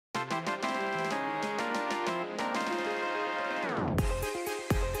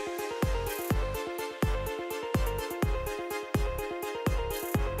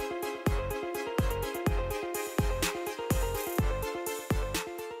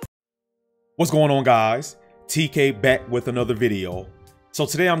What's going on, guys? TK back with another video. So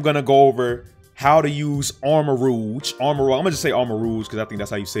today I'm gonna go over how to use ARMAROUGE. I'm gonna just say ARMAROUGE because I think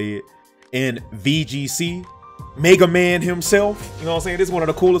that's how you say it. In VGC, Mega Man himself. You know what I'm saying? This is one of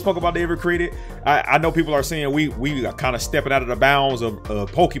the coolest Pokemon they ever created. I know people are saying we are kind of stepping out of the bounds of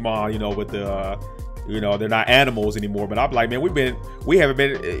Pokemon. You know, with the they're not animals anymore. But I'm like, man, we haven't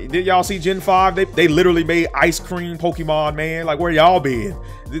been. Did y'all see Gen 5? They literally made ice cream Pokemon, man. Like, where y'all been?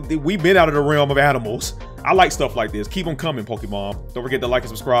 We've been out of the realm of animals. I like stuff like this. Keep them coming, Pokemon. Don't forget to like and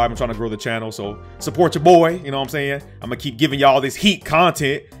subscribe. I'm trying to grow the channel, so support your boy. You know what I'm saying? I'm gonna keep giving y'all this heat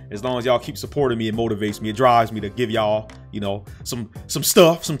content as long as y'all keep supporting me. It motivates me. It drives me to give y'all, some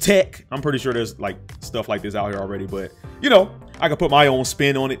stuff, some tech. I'm pretty sure there's like stuff like this out here already, but I can put my own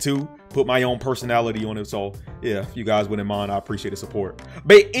spin on it too. Put my own personality on it. So yeah, if you guys wouldn't mind, I appreciate the support.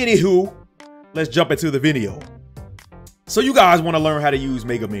 But anywho, let's jump into the video. So you guys want to learn how to use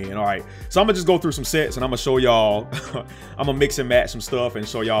Mega Man. All right, so I'm gonna just go through some sets and I'm gonna show y'all. I'm gonna mix and match some stuff and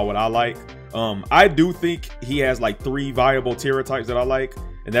show y'all what I like. I do think he has like 3 viable Terra types that I like,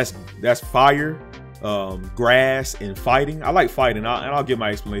 and that's fire, grass, and fighting. I like fighting, and I'll give my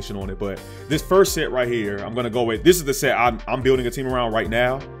explanation on it. But this first set right here, I'm gonna go with. This is the set I'm building a team around right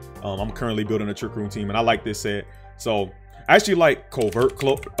now. I'm currently building a Trick Room team, and I like this set. So I actually like Covert,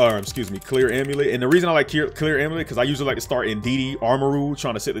 Cloak, Clear Amulet. And the reason I like Clear Amulet, because I usually like to start in DD ARMAROUGE,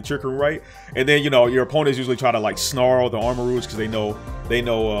 trying to set the Trick Room right. And then, your opponents usually try to like snarl the ARMAROUGE because they know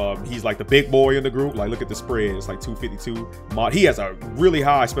he's like the big boy in the group. Like, look at the spread. It's like 252 mod. He has a really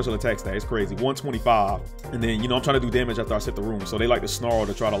high special attack stat. It's crazy. 125. And then, I'm trying to do damage after I set the room. So they like to snarl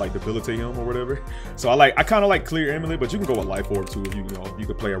to try to like debilitate him or whatever. So I kind of like Clear Amulet, but you can go with Life Orb too if you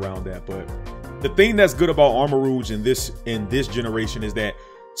could play around that. But the thing that's good about ARMAROUGE in this generation is that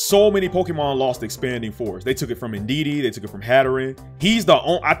so many Pokemon lost Expanding Force. They took it from Indeedee, they took it from Hatterene.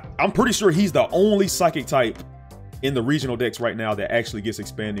 I'm pretty sure he's the only Psychic type in the regional decks right now that actually gets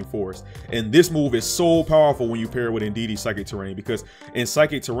Expanding Force. And this move is so powerful when you pair it with Indeedee Psychic Terrain, because in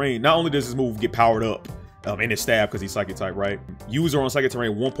Psychic Terrain, not only does this move get powered up in his stab because he's Psychic type, right? User on Psychic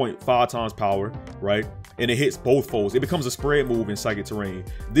Terrain 1.5 times power, right? And it hits both foes. It becomes a spread move in Psychic Terrain.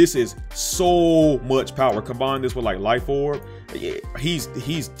 This is so much power. Combine this with like Life Orb,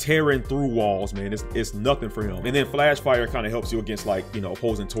 he's tearing through walls, man. It's nothing for him. And then Flash Fire kind of helps you against like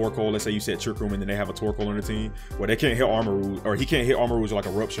opposing Torkoal. Let's say you set Trick Room and then they have a Torkoal on the team where they can't hit ARMAROUGE, or he can't hit ARMAROUGE like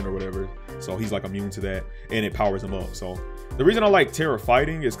Eruption or whatever. So he's like immune to that, and it powers him up. So the reason I like Terra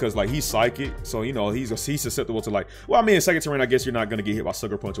Fighting is because like he's Psychic, so he's susceptible to like, well, I mean in Psychic Terrain I guess you're not gonna get hit by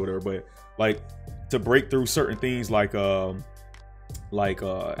Sucker Punch or whatever, but like to break through certain things like I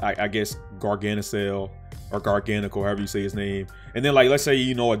guess Garganacell or Garganical, however you say his name. And then like let's say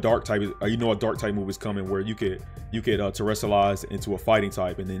a dark type move is coming where you could terrestrialize into a fighting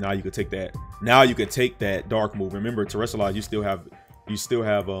type, and then now you could take that dark move. Remember, terrestrialize, you still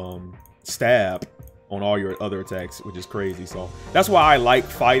have stab on all your other attacks, which is crazy. So that's why I like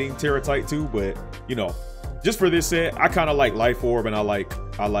fighting Terra type too. But just for this set, I kind of like Life Orb, and I like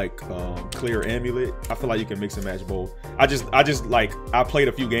Clear Amulet. I feel like you can mix and match both. I played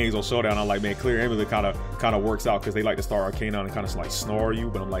a few games on Showdown. I'm like, man, Clear Amulet kind of works out because they like to start Arcanine and kind of like snarl you.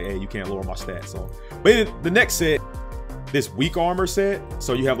 But I'm like, hey, you can't lower my stats. So, but the next set, this weak armor set.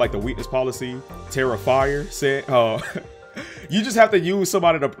 So you have like the weakness policy, Terra Fire set. You just have to use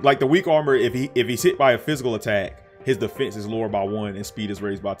somebody to like the weak armor. If he's hit by a physical attack, his defense is lowered by 1 and speed is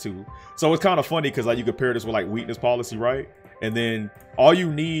raised by 2. So it's kind of funny because like you compare this with like weakness policy, right? And then all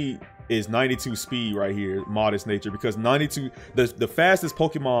you need is 92 speed right here, modest nature, because 92, the fastest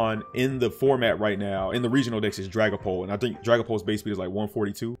Pokemon in the format right now in the regional decks is Dragapult, and I think Dragapult's base speed is like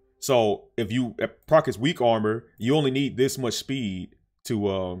 142. So if you proc his weak armor, you only need this much speed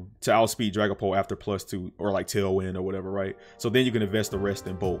to outspeed Dragapult after +2 or like Tailwind or whatever, right? So then you can invest the rest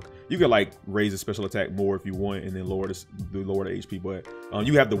in bulk. You can like raise the special attack more if you want, and then lower the HP. But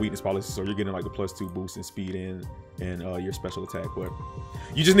you have the weakness policy, so you're getting like the +2 boost in speed and your special attack. But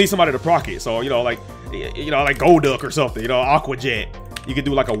you just need somebody to proc it. So like Golduck or something, Aqua Jet. You can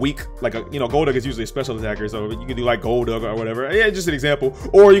do like a weak, Golduck is usually a special attacker, so you can do like Golduck or whatever. Yeah, just an example.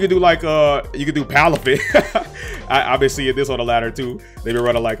 Or you can do like Palafin. I've been seeing this on the ladder too. They've been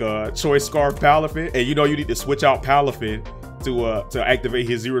running like a Choice Scarf Palafin, and you need to switch out Palafin to activate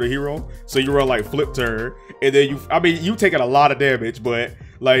his 0 to hero. So you run like Flip Turn, and then you taking a lot of damage, but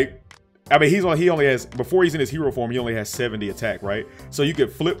like, he only has, before he's in his hero form, he only has 70 attack, right? So you can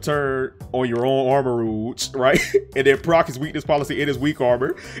Flip Turn on your own ARMAROUGE, right? And then proc his weakness policy in his weak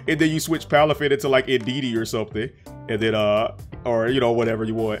armor, and then you switch Palafin into like Indeedee or something, and then or whatever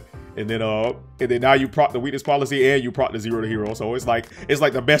you want. and then now you proc the weakness policy and you proc the 0 to hero. So it's like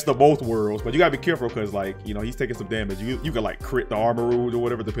the best of both worlds. But you gotta be careful because like, you know, he's taking some damage. You can like crit the ARMAROUGE or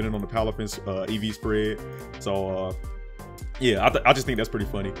whatever depending on the Palafin's EV spread. So yeah, I just think that's pretty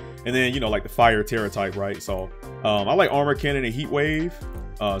funny. And then, you know, like the fire Terra type, right? So I like Armor Cannon and Heat Wave.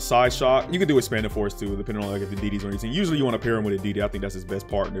 Side Shock. You can do Expanded Force too, depending on like if the DD's or anything. Usually you want to pair him with a DD. I think that's his best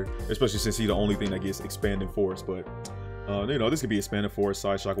partner, especially since he's the only thing that gets Expanded Force. But you know, this could be Expanded Force,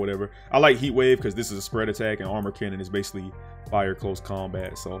 Side Shock, whatever. I like Heat Wave because this is a spread attack, and Armor Cannon is basically fire close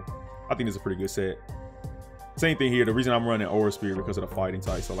combat. So I think it's a pretty good set. Same thing here. The reason I'm running Aura Spear because of the fighting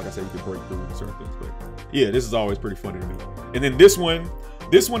type. So like I said, you can break through certain things. But yeah, this is always pretty funny to me. And then this one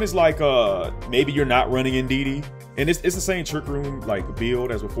is like maybe you're not running in DD. And it's the same Trick Room like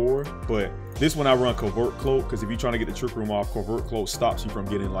build as before, but this one I run Covert Cloak because if you're trying to get the Trick Room off, Covert Cloak stops you from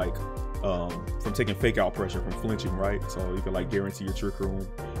getting like from taking fake out pressure, from flinching, right? So you can like guarantee your Trick Room,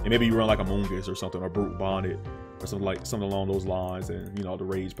 and maybe you run like a Moongus or something, or Brute Bonded or something along those lines, and you know, the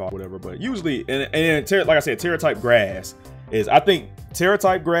Rage Pop, whatever. But usually, and like I said, Terra type Grass is, I think Terra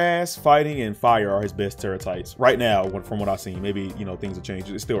type Grass, Fighting, and Fire are his best Terra types right now from what I've seen. Maybe, you know, things have changed.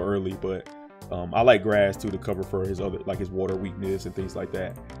 It's still early, but I like Grass too to cover for his other, like his water weakness and things like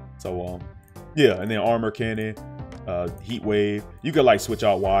that. So yeah, and then Armor Cannon, Heat Wave. You could like switch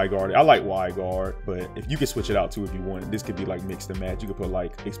out Wide Guard. I like Wide Guard, but if you can switch it out too if you want. This could be like mixed and match. You could put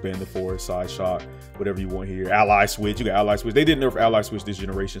like Expanded Force, Side Shot, whatever you want here. Ally Switch. You got Ally Switch. They didn't nerf Ally Switch this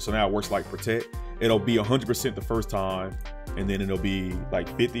generation, so now it works like Protect. It'll be 100% the first time, and then it'll be like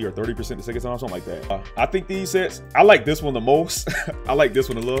 50 or 30% the second time, something like that. I think these sets, I like this one the most. I like this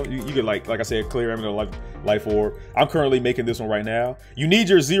one a little. You can like I said, clear life orb. I'm currently making this one right now. You need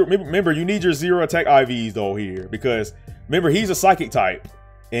your zero. Remember, you need your 0 attack IVs though here, because remember he's a psychic type,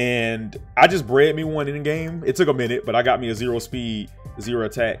 and I just bred me one in game. It took a minute, but I got me a 0 speed, 0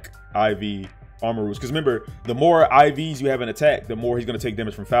 attack IV ARMAROUGE, because remember, the more IVs you have in attack, the more he's going to take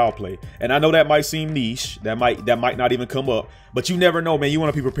damage from foul play. And I know that might seem niche, that might not even come up, but you never know, man. You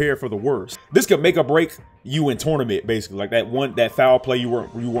want to be prepared for the worst. This could make or break you in tournament, basically, like that foul play you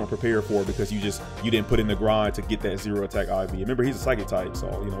weren't prepared for because you didn't put in the grind to get that 0 attack IV. Remember, he's a psychic type, so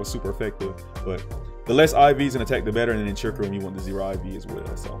you know it's super effective. But the less IVs in attack, the better. And then in Trick Room, you want the 0 IV as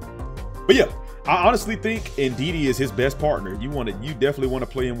well. So, but yeah, I honestly think Ndidi is his best partner. You definitely want to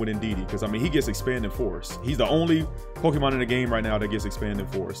play him with Ndidi because I mean he gets Expanding Force. He's the only Pokemon in the game right now that gets Expanding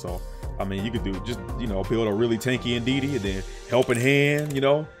Force. So I mean you could do just, you know, build a really tanky Ndidi and then Helping Hand, you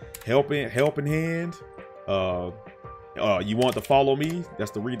know, helping hand. You want to Follow Me?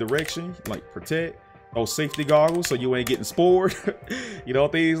 That's the redirection, like Protect. Those safety goggles so you ain't getting spored. You know,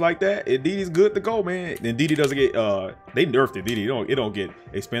 things like that. Ndidi's good to go, man. And Ndidi doesn't get they nerfed it. Ndidi it don't get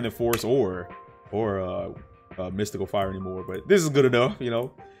Expanded Force or Mystical Fire anymore, but this is good enough, you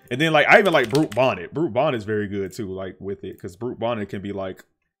know. And then like I even like Brute Bonnet. Brute Bonnet is very good too, like with it, because Brute Bonnet can be like,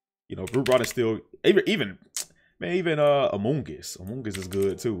 you know, Brute Bonnet still even Amoongus. Amoongus is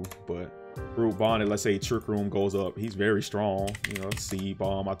good too, but Brute Bonnet, let's say Trick Room goes up, he's very strong, you know. Seed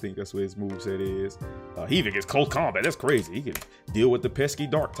Bomb, I think that's what his moveset is. He even gets close combat. That's crazy. He can deal with the pesky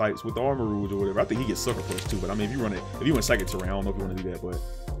dark types with the ARMAROUGE or whatever. I think he gets Sucker Punch too, but I mean if you run Psychic Terrain, I don't know if you want to do that, but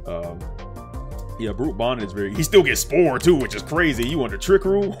yeah, Brute Bonnet is he still gets Spore too, which is crazy. You want the Trick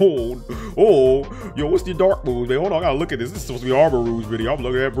Room? Oh, yo, what's your dark moves, man? Hold on, I gotta look at this. This is supposed to be ARMAROUGE video. I'm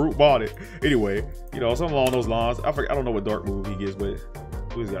looking at Brute Bonnet. Anyway, you know, something along those lines. I don't know what dark move he gets, but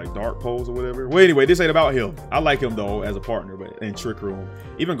what is he, like Dark Pose or whatever? Well, anyway, this ain't about him. I like him though as a partner, but in Trick Room,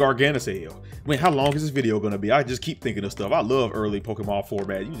 even Garganacell. I mean, how long is this video gonna be? I just keep thinking of stuff. I love early Pokemon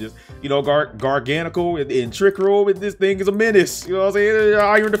format. You know, Garganical in Trick Room, and this thing is a menace. You know what I'm saying?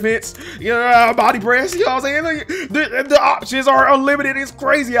 Iron Defense, Body Press. You know what I'm saying? The options are unlimited. It's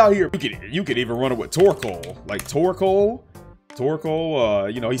crazy out here. You could even run it with Torkoal, like Torkoal.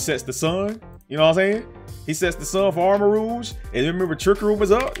 You know, he sets the sun. You know what I'm saying? He sets the sun for ARMAROUGE, and remember Trick Room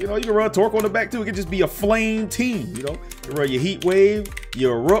is up. You know, you can run Torkoal on the back too. It can just be a flame team. You know, you can run your Heat Wave,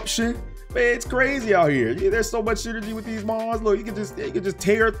 your Eruption. Man, it's crazy out here. Yeah, there's so much synergy with these mons. Look, you can just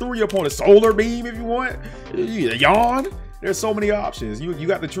tear through your opponent. Solar Beam if you want. Yawn. There's so many options. You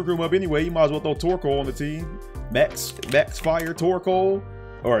got the Trick Room up anyway. You might as well throw Torkoal on the team. Max Fire Torkoal.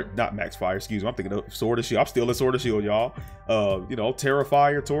 Or not Max Fire, excuse me. I'm thinking of Sword and Shield. I'm still in Sword and Shield, y'all. You know,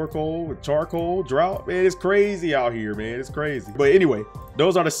 Terrafire, Torkoal, Charcoal, Drought. Man, it's crazy out here, man. It's crazy. But anyway,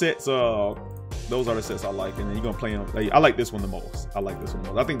 those are the sets. Those are the sets I like, and then you're gonna play them. I like this one the most. I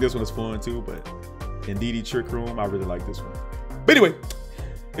think this one is fun too, but Ndidi Trick Room, I really like this one. But anyway,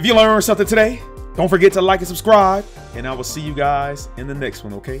 if you learned something today, don't forget to like and subscribe, and I will see you guys in the next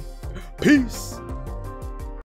one. Okay, peace.